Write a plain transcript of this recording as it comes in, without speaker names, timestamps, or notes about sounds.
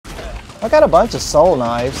I got a bunch of soul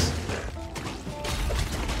knives.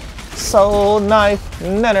 Soul knife.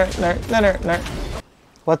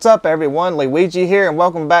 What's up, everyone? LeeWeeGee here, and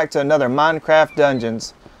welcome back to another Minecraft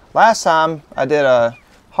Dungeons. Last time I did a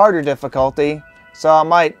harder difficulty, so I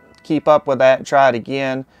might keep up with that and try it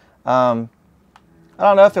again. I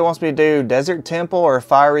don't know if it wants me to do Desert Temple or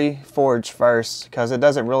Fiery Forge first, because it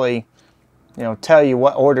doesn't really, tell you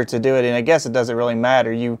what order to do it in. I guess it doesn't really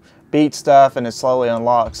matter. You beat stuff and it slowly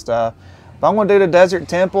unlocks stuff. But I'm going to do the Desert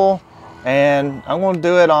Temple, and I'm going to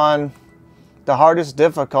do it on the hardest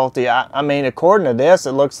difficulty. I mean, according to this,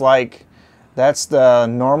 it looks like that's the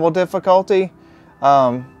normal difficulty.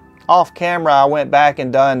 Off camera, I went back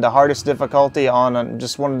and done the hardest difficulty on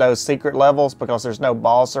just one of those secret levels because there's no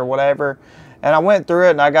boss or whatever. And I went through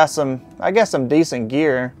it and I got some decent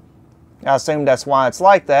gear. I assume that's why it's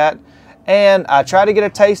like that. And I tried to get a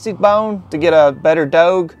tasty bone to get a better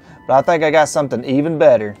dogue, but I think I got something even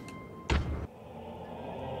better.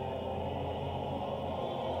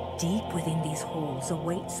 Deep within these halls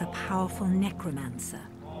awaits a powerful necromancer,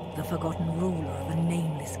 the forgotten ruler of a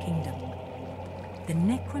nameless kingdom. The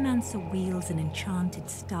necromancer wields an enchanted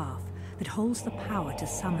staff that holds the power to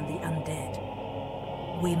summon the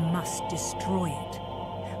undead. We must destroy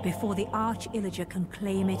it before the arch-illager can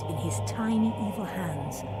claim it in his tiny evil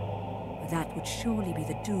hands. That would surely be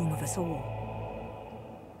the doom of us all.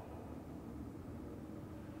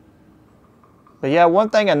 But yeah, one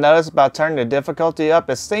thing I noticed about turning the difficulty up,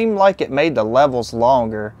 it seemed like it made the levels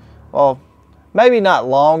longer. Well, maybe not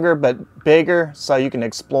longer, but bigger, so you can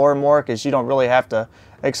explore more, because you don't really have to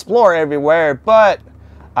explore everywhere. But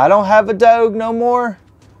I don't have a dogue no more.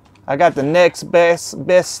 I got the next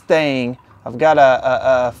best thing. I've got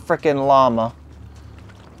a freaking llama.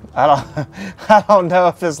 I don't know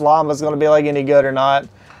if this llama's gonna be like any good or not.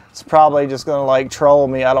 It's probably just gonna like troll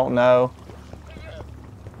me. I don't know.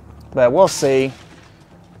 But we'll see.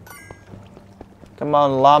 Come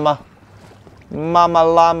on, llama. Mama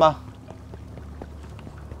llama.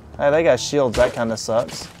 Hey, they got shields. That kind of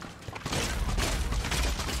sucks.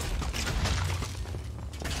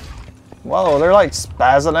 Whoa, they're like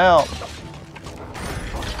spazzing out.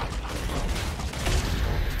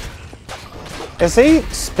 Is he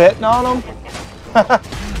spitting on them? I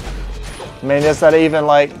mean, is that even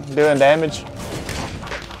like doing damage?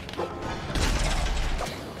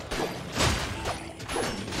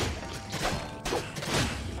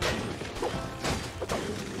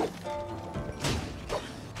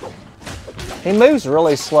 He moves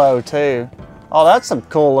really slow too. Oh, that's some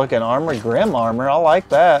cool looking armor. Grim armor. I like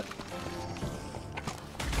that.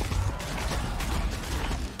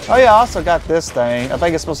 Oh yeah, I also got this thing. I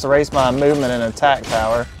think it's supposed to raise my movement and attack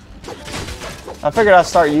power. I figured I'd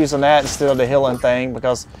start using that instead of the healing thing,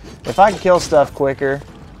 because if I can kill stuff quicker,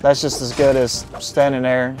 that's just as good as standing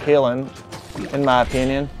there healing, in my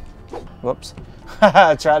opinion. Whoops.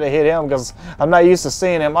 I tried to hit him because I'm not used to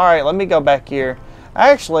seeing him. Alright, let me go back here.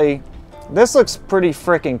 Actually, this looks pretty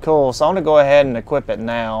freaking cool, so I'm going to go ahead and equip it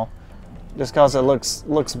now, just because it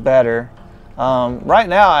looks better. Right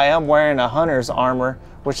now I am wearing a hunter's armor,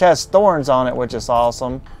 which has thorns on it, which is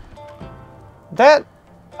awesome. I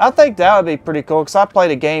think that would be pretty cool, because I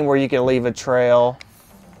played a game where you could leave a trail.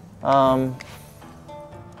 I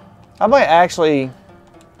might actually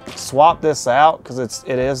swap this out, because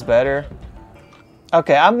it is better.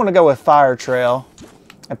 Okay, I'm going to go with fire trail.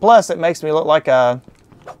 And plus, it makes me look like a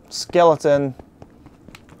skeleton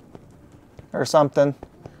or something.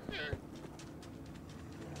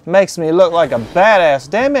 Makes me look like a badass.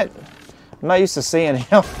 Damn it! I'm not used to seeing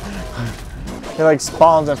him. He like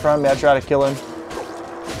spawns in front of me. I try to kill him.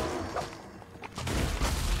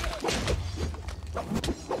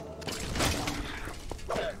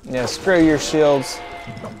 Yeah, screw your shields.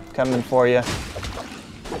 Coming for you.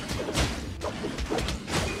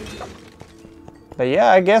 But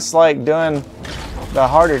yeah, I guess like doing the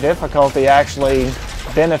harder difficulty actually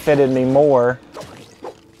benefited me more.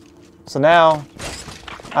 So now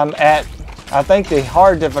I'm at, I think the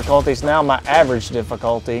hard difficulty is now my average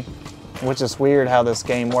difficulty, which is weird how this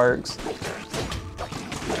game works.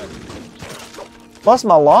 Plus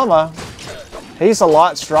my llama, he's a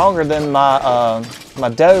lot stronger than my my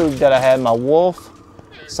dogue that I had, my wolf,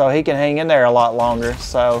 so he can hang in there a lot longer.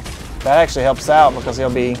 So that actually helps out, because he'll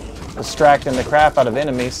be distracting the crap out of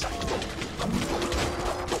enemies.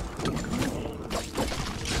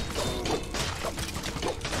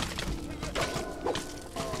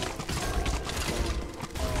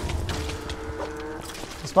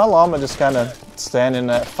 Is my llama just kind of standing in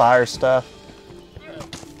that fire stuff?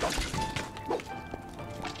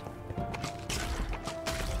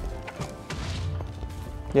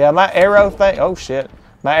 Yeah, my arrow thing, oh shit.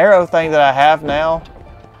 My arrow thing that I have now,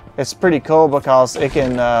 it's pretty cool because it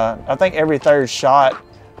can, I think every third shot,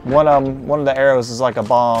 one of the arrows is like a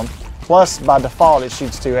bomb. Plus, by default, it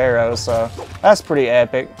shoots 2 arrows, so that's pretty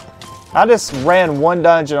epic. I just ran one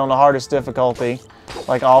dungeon on the hardest difficulty,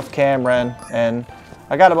 like off camera, and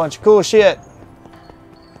I got a bunch of cool shit.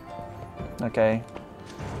 Okay.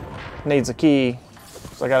 Needs a key,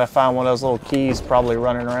 so I gotta find one of those little keys probably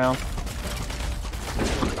running around.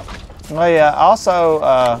 Oh yeah, also,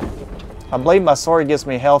 I believe my sword gives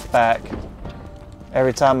me health back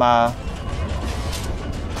every time I...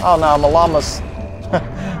 Oh no, my llama's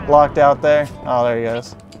locked out there. Oh, there he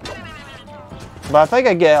goes. But I think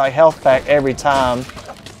I get like health back every time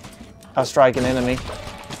I strike an enemy.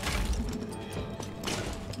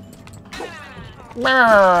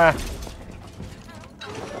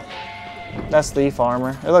 That's thief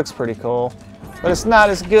armor. It looks pretty cool, but it's not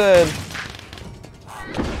as good.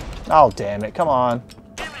 Oh, damn it. Come on.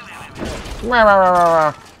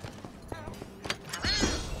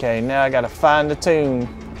 Okay, now I gotta find the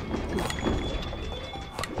tomb.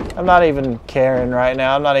 I'm not even caring right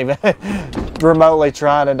now. I'm not even remotely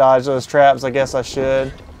trying to dodge those traps. I guess I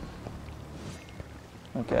should.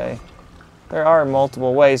 Okay. There are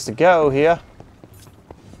multiple ways to go here.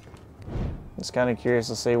 Just kind of curious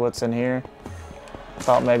to see what's in here.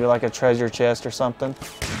 Thought maybe like a treasure chest or something.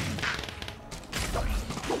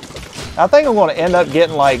 I think I'm going to end up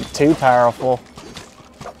getting like too powerful.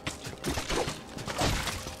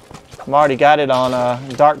 I've already got it on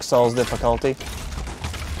Dark Souls difficulty.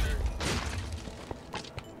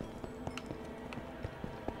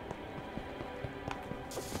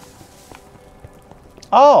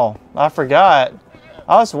 Oh, I forgot.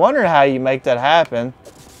 I was wondering how you make that happen.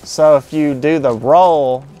 So if you do the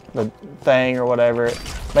roll, the thing or whatever, it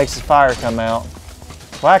makes the fire come out.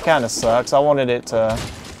 Well, that kind of sucks. I wanted it to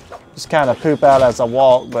just kind of poop out as I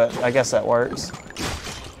walk, but I guess that works.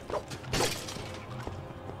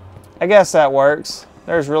 I guess that works.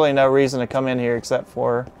 There's really no reason to come in here except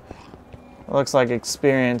for, it looks like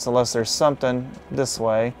experience, unless there's something this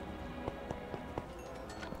way.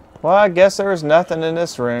 Well, I guess there was nothing in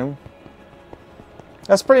this room.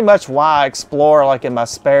 That's pretty much why I explore like in my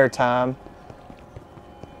spare time.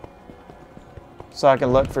 So I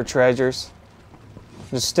can look for treasures.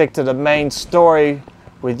 Just stick to the main story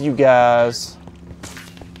with you guys.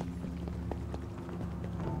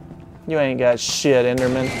 You ain't got shit,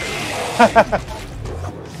 Enderman.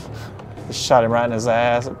 Just shot him right in his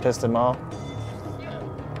ass. It pissed him off.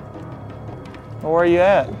 Well, where are you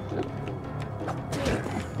at?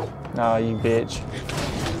 Oh, you bitch.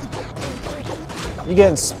 You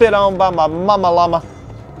getting spit on by my mama llama.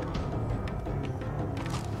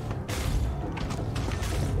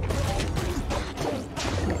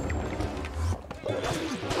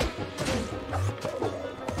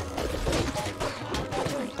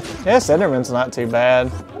 Yes, Enderman's not too bad.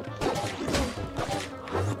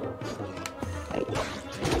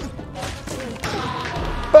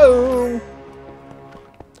 Boom!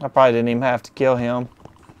 I probably didn't even have to kill him.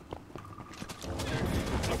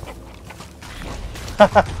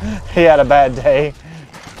 He had a bad day.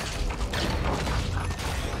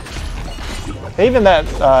 Even that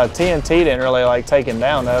TNT didn't really like take him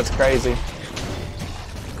down though. It's crazy.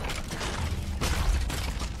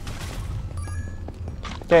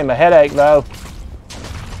 Gave him a headache though.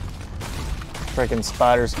 Freaking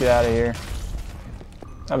spiders, get out of here.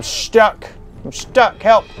 I'm stuck. I'm stuck.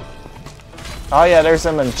 Help. Oh yeah, there's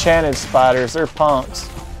some enchanted spiders. They're punks.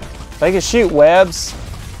 They can shoot webs.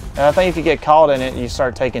 And I think if you get caught in it, you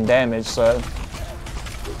start taking damage, so.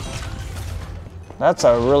 That's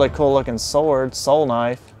a really cool looking sword, soul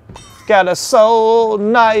knife. Got a soul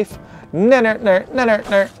knife. Wonder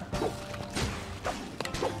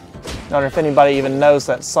if anybody even knows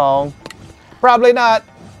that song. Probably not.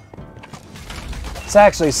 It's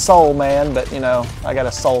actually Soul Man, but you know, I got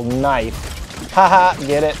a soul knife. Haha,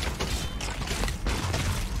 get it?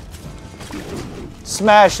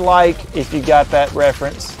 Smash like if you got that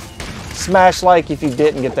reference. Smash like if you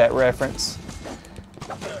didn't get that reference.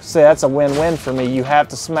 See, that's a win-win for me. You have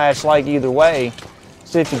to smash like either way.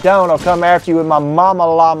 So if you don't, I'll come after you with my mama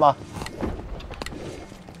llama.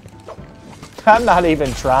 I'm not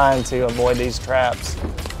even trying to avoid these traps.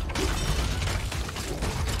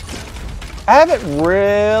 I haven't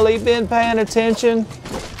really been paying attention,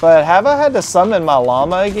 but have I had to summon my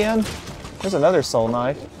llama again? There's another soul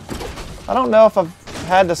knife. I don't know if I've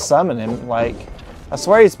had to summon him, like, I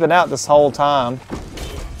swear he's been out this whole time.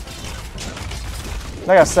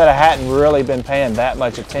 Like I said, I hadn't really been paying that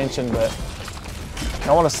much attention, but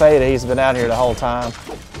I want to say that he's been out here the whole time.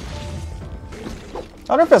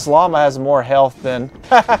 I wonder if this llama has more health than...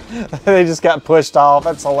 They just got pushed off.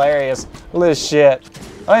 That's hilarious. Look at this shit.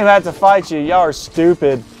 I don't even have to fight you. Y'all are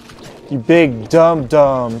stupid. You big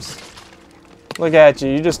dum-dums. Look at you.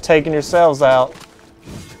 You're just taking yourselves out.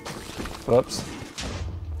 Whoops.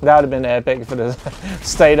 That would have been epic if it had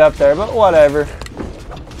stayed up there, but whatever.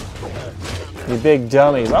 You big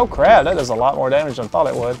dummies. Oh crap, that does a lot more damage than I thought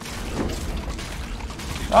it would.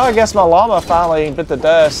 Oh, I guess my llama finally bit the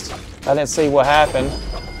dust. I didn't see what happened.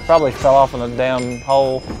 Probably fell off in a damn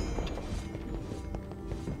hole.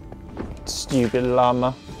 Stupid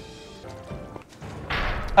llama.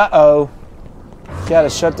 Uh-oh. Gotta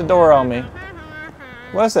shut the door on me.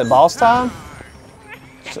 What is it, boss time?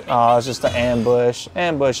 Oh, it's just an ambush.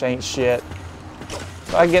 Ambush ain't shit.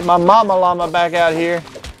 So I can get my mama llama back out here.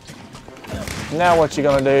 Now what you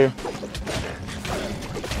gonna do?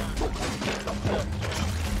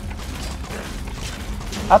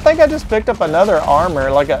 I think I just picked up another armor,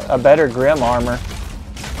 like a better Grim armor.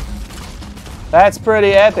 That's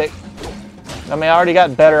pretty epic. I mean, I already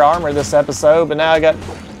got better armor this episode, but now I got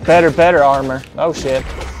better armor. Oh shit.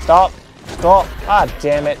 Stop. Stop. Ah,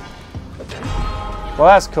 damn it. Well,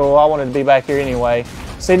 that's cool. I wanted to be back here anyway.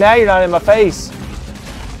 See, now you're not in my face.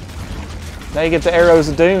 Now you get the arrows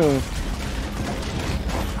of doom.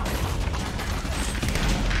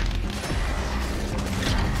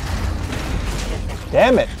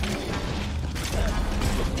 Damn it.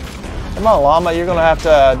 Come on, llama. You're going to have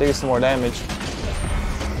to do some more damage.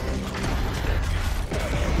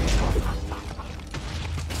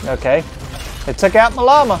 Okay. It took out my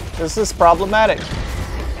llama. This is problematic.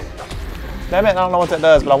 Damn it. I don't know what that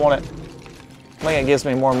does, but I want it. I think it gives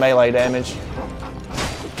me more melee damage.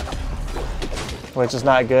 Which is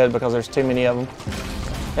not good because there's too many of them.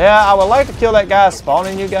 Yeah, I would like to kill that guy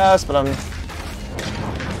spawning you guys, but I'm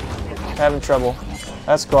having trouble.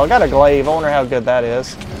 That's cool. I got a glaive. I wonder how good that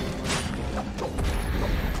is.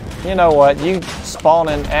 You know what? You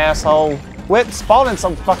spawning asshole. Quit spawning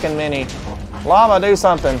some fucking mini. Llama, do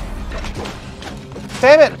something.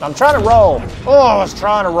 Damn it! I'm trying to roll. Oh, I was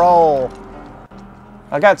trying to roll.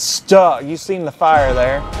 I got stuck. You seen the fire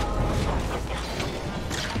there.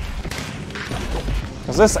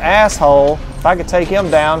 Because this asshole, if I could take him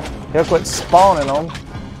down, he'll quit spawning them,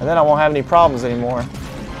 and then I won't have any problems anymore.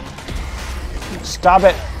 Stop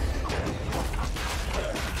it.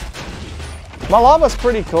 My llama's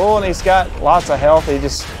pretty cool, and he's got lots of health. He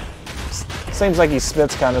just seems like he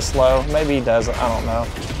spits kind of slow. Maybe he doesn't. I don't know.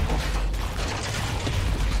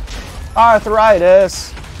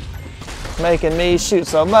 Arthritis. Making me shoot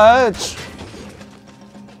so much.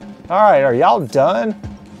 Alright, are y'all done?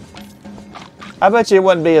 I bet you it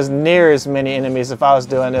wouldn't be as near as many enemies if I was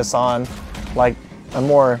doing this on like a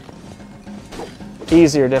more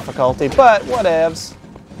easier difficulty, but whatevs.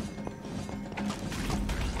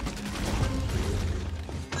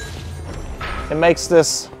 It makes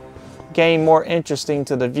this game more interesting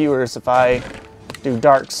to the viewers if I do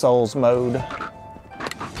Dark Souls mode.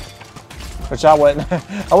 Which I wouldn't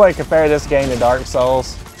compare this game to Dark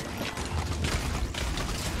Souls.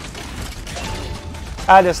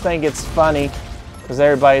 I just think it's funny because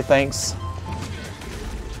everybody thinks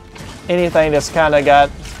anything that's kind of got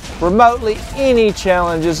remotely any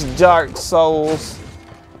challenge is Dark Souls.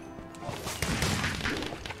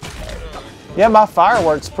 Yeah, my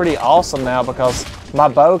firework's pretty awesome now because my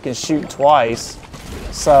bow can shoot twice.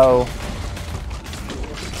 So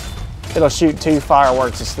it'll shoot 2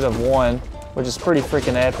 fireworks instead of 1, which is pretty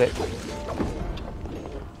freaking epic.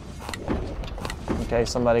 Okay,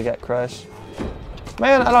 somebody got crushed.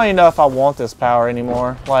 Man, I don't even know if I want this power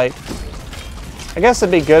anymore. Like, I guess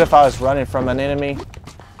it'd be good if I was running from an enemy.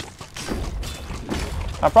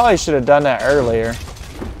 I probably should have done that earlier.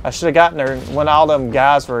 I should have gotten there when all them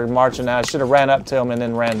guys were marching out. I should have ran up to them and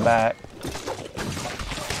then ran back.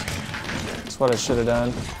 That's what I should have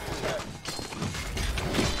done.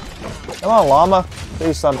 Come on, llama.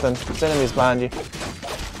 Do something. There's enemies behind you.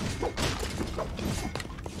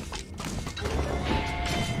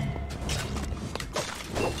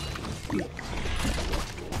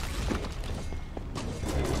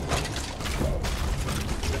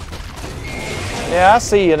 Yeah, I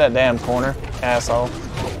see you in that damn corner, asshole.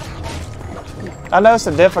 I noticed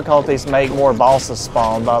the difficulties make more bosses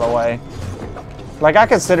spawn, by the way. Like, I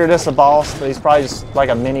consider this a boss, but he's probably just like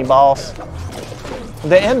a mini boss.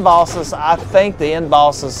 The end bosses, I think the end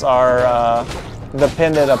bosses are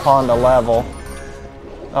dependent upon the level.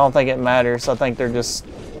 I don't think it matters. I think they're just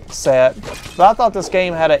set. But I thought this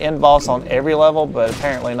game had an end boss on every level, but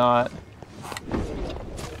apparently not.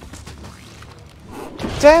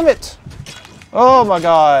 Damn it! Oh my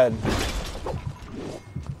god.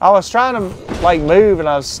 I was trying to like move and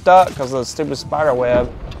I was stuck because of the stupid spider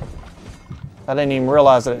web. I didn't even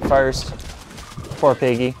realize it at first. Poor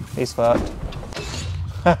piggy, he's fucked.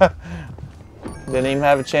 Didn't even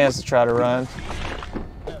have a chance to try to run.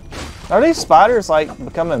 Are these spiders like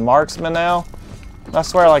becoming marksmen now? I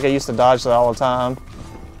swear like I used to dodge that all the time.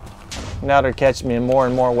 Now they're catching me in more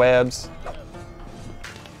and more webs.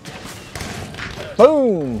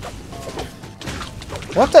 Boom!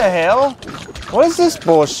 What the hell? What is this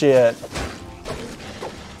bullshit?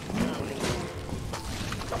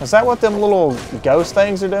 Is that what them little ghost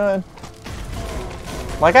things are doing?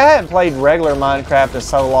 Like, I hadn't played regular Minecraft in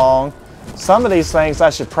so long. Some of these things I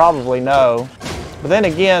should probably know. But then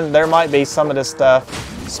again, there might be some of this stuff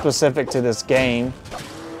specific to this game.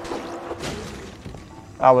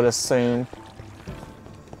 I would assume.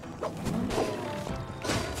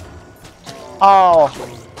 Oh,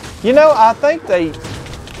 you know, I think they...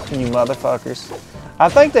 You motherfuckers. I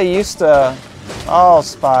think they used to... Oh,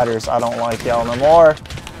 spiders. I don't like y'all no more.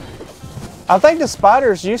 I think the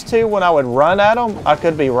spiders used to, when I would run at them, I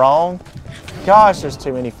could be wrong. Gosh, there's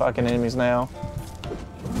too many fucking enemies now.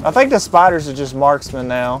 I think the spiders are just marksmen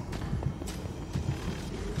now.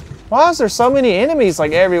 Why is there so many enemies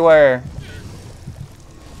like everywhere?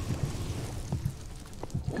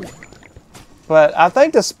 But I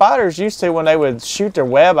think the spiders used to, when they would shoot their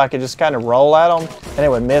web, I could just kind of roll at them and it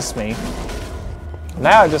would miss me.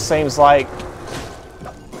 Now it just seems like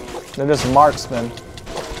they're just marksmen.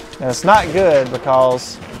 And it's not good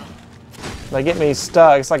because they get me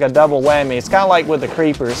stuck. It's like a double whammy. It's kind of like with the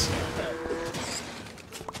creepers.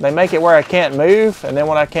 They make it where I can't move, and then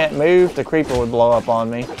when I can't move, the creeper would blow up on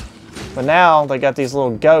me. But now they got these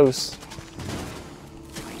little ghosts.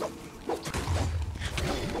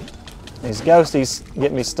 These ghosties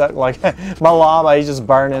get me stuck like my llama, he's just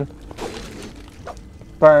burning.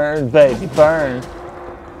 Burn, baby, burn.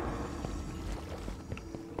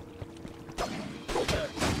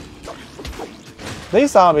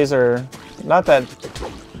 These zombies are not that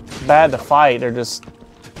bad to fight. They're just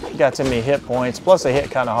got too many hit points. Plus they hit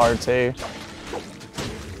kind of hard too.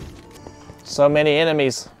 So many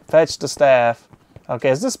enemies. Fetch the staff. Okay,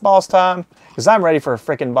 is this boss time? Because I'm ready for a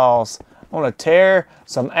freaking boss. I want to tear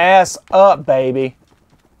some ass up, baby.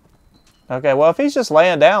 Okay, well if he's just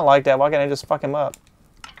laying down like that, why can't I just fuck him up?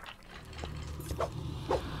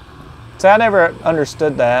 See, I never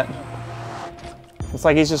understood that. It's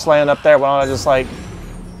like he's just laying up there. Why don't I just like,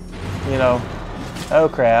 you know, oh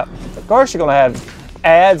crap. Of course you're going to have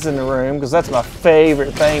ads in the room because that's my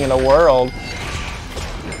favorite thing in the world.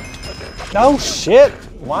 No shit.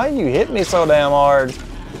 Why you hit me so damn hard?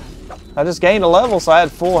 I just gained a level so I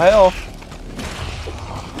had full health.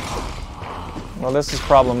 Well, this is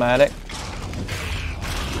problematic.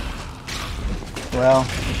 Well,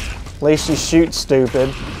 at least you shoot,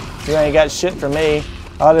 stupid. You ain't got shit for me.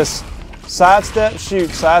 I'll just sidestep, shoot,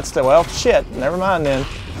 sidestep. Well, shit. Never mind then.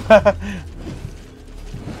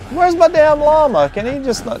 Where's my damn llama? Can he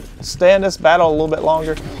just stay in this battle a little bit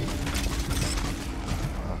longer?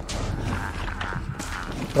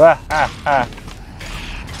 But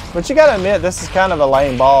you gotta admit, this is kind of a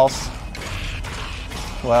lame boss.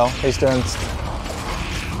 Well, he's doing...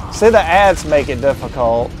 See, the ads make it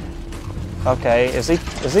difficult. Okay, is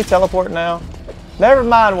he teleporting now? Never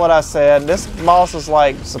mind what I said. This boss is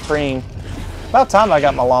like supreme. About time I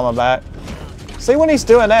got my llama back. See, when he's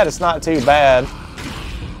doing that, it's not too bad.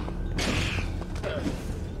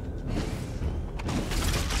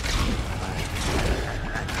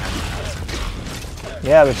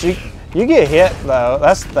 Yeah, but you get hit though.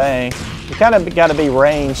 That's the thing. You kind of got to be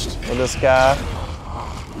ranged with this guy.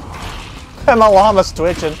 My llama's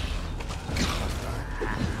twitching.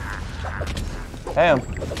 Damn.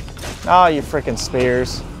 Oh, you freaking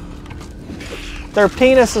spears. Their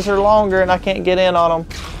penises are longer and I can't get in on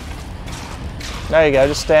them. There you go.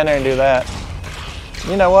 Just stand there and do that.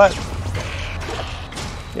 You know what?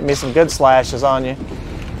 Get me some good slashes on you.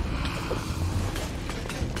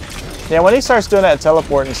 Yeah, when he starts doing that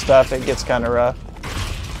teleporting stuff, it gets kind of rough.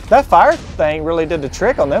 That fire thing really did the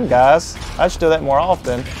trick on them guys. I should do that more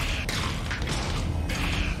often.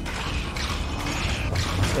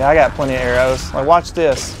 Yeah, I got plenty of arrows. Like, watch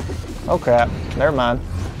this. Oh crap, never mind.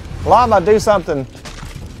 Llama, do something.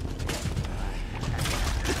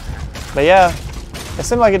 But yeah, it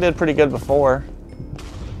seemed like it did pretty good before.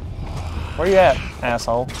 Where you at,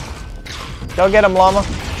 asshole? Go get him, llama.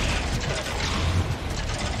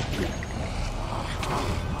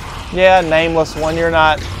 Yeah, Nameless One, you're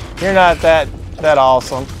not that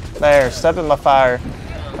awesome. There, step in my fire.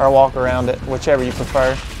 Or walk around it, whichever you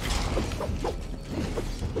prefer.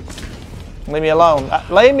 Leave me alone.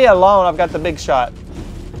 Leave me alone, I've got the big shot.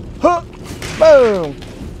 Huh! Boom!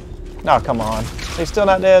 Oh, come on. He's still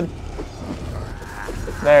not dead.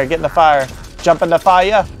 There, get in the fire. Jump in the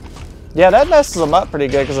fire. Yeah, that messes them up pretty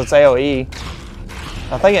good because it's AoE.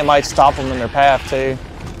 I think it might stop them in their path too.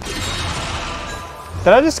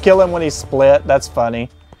 Did I just kill him when he split? That's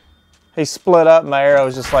funny. He split up, my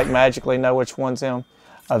arrows just like magically know which one's him.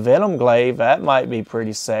 A venom glaive, that might be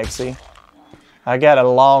pretty sexy. I got a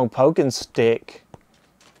long poking stick.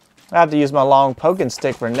 I have to use my long poking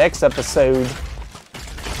stick for next episode. I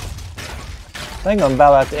think I'm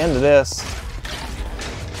about at the end of this.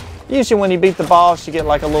 Usually when you beat the boss, you get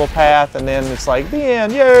like a little path and then it's like, the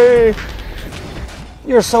end, yay!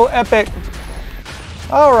 You're so epic.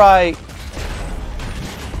 All right.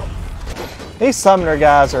 These summoner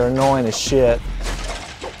guys are annoying as shit.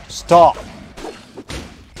 Stop.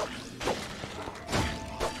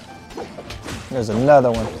 There's another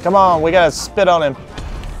one. Come on, we gotta spit on him.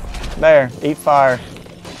 There, eat fire.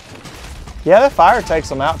 Yeah, that fire takes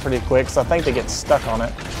them out pretty quick, so I think they get stuck on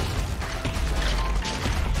it.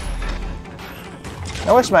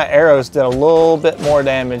 I wish my arrows did a little bit more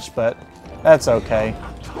damage, but that's okay.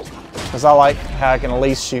 Because I like how I can at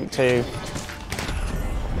least shoot too.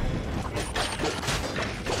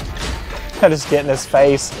 I just get in his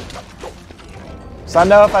face. So I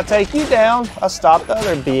know if I take you down, I'll stop the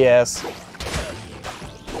other BS.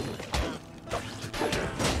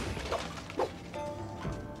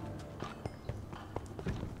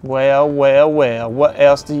 Well, well, well, what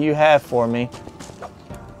else do you have for me?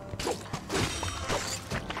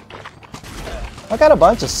 I got a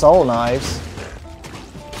bunch of soul knives.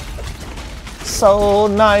 Soul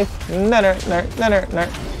knife. Nanner, nanner, nanner,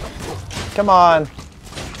 nanner. Come on.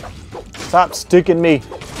 Stop sticking me.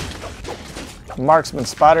 Marksman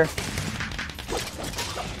spider.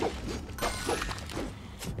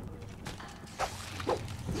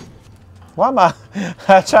 Why am I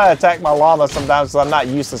try to attack my llama sometimes because I'm not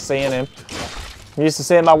used to seeing him. I'm used to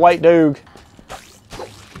seeing my white dog.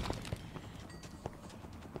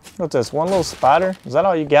 What's this? One little spider? Is that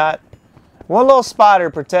all you got? One little spider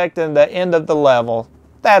protecting the end of the level.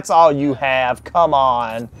 That's all you have. Come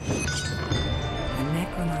on. The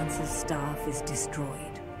necromancer's staff is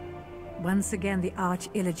destroyed. Once again, the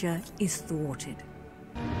arch-illager is thwarted.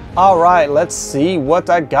 All right, let's see what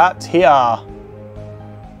I got here.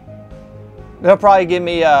 They'll probably give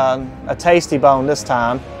me a tasty bone this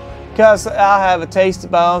time. Because I have a tasty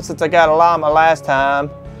bone since I got a llama last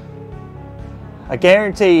time. I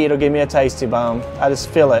guarantee it'll give me a tasty bone. I just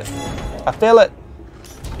feel it. I feel it.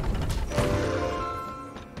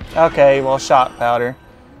 Okay, well, shock powder.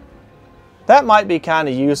 That might be kind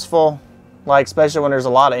of useful. Like, especially when there's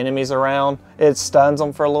a lot of enemies around. It stuns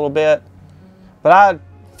them for a little bit. But I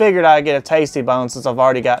figured I'd get a tasty bone since I've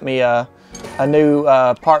already got me a new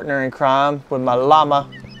partner in crime with my llama.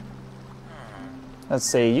 Let's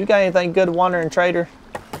see, you got anything good, wandering trader?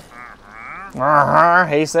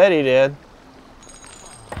 He said he did.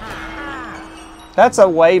 That's a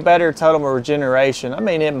way better totem of regeneration. I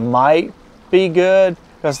mean, it might be good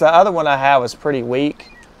because the other one I have was pretty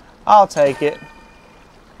weak. I'll take it.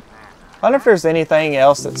 I wonder if there's anything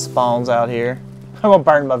else that spawns out here. I'm gonna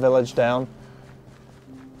burn my village down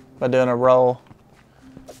by doing a roll.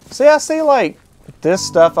 See, I see like this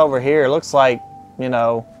stuff over here. It looks like, you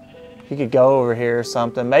know, you could go over here or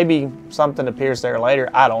something. Maybe something appears there later.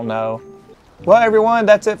 I don't know. Well, everyone,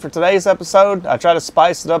 that's it for today's episode. I try to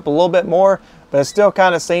spice it up a little bit more, but it still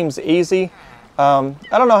kind of seems easy. I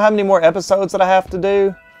don't know how many more episodes that I have to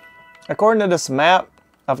do. According to this map,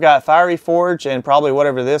 I've got Fiery Forge and probably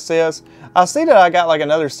whatever this is. I see that I got like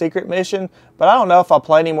another secret mission, but I don't know if I'll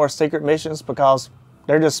play any more secret missions because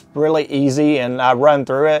they're just really easy and I run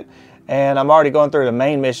through it. And I'm already going through the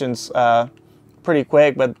main missions pretty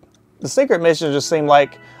quick, but the secret missions just seem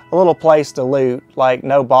like a little place to loot, like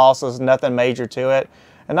no bosses, nothing major to it.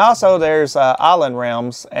 And also there's Island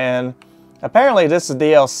Realms, and apparently this is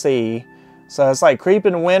DLC. So it's like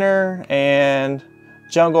Creeping Winter and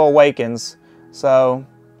Jungle Awakens. So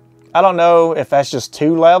I don't know if that's just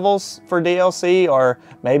 2 levels for DLC or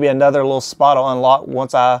maybe another little spot will unlock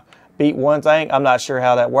once I beat one thing. I'm not sure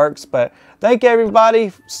how that works, but thank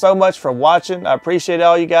everybody so much for watching. I appreciate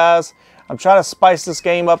all you guys. I'm trying to spice this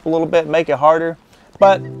game up a little bit, make it harder,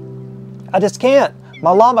 but I just can't.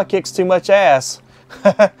 My llama kicks too much ass.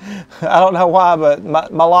 I don't know why, but my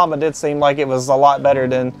llama did seem like it was a lot better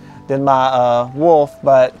than my wolf,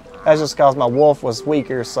 but that's just because my wolf was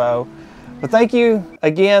weaker. So, but thank you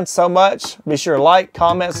again so much. Be sure to like,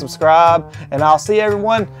 comment, subscribe, and I'll see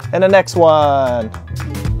everyone in the next one.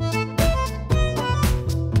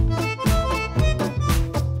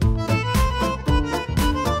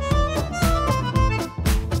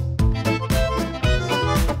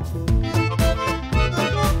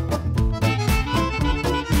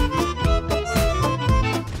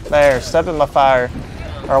 There, step in my fire,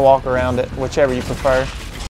 or walk around it, whichever you prefer.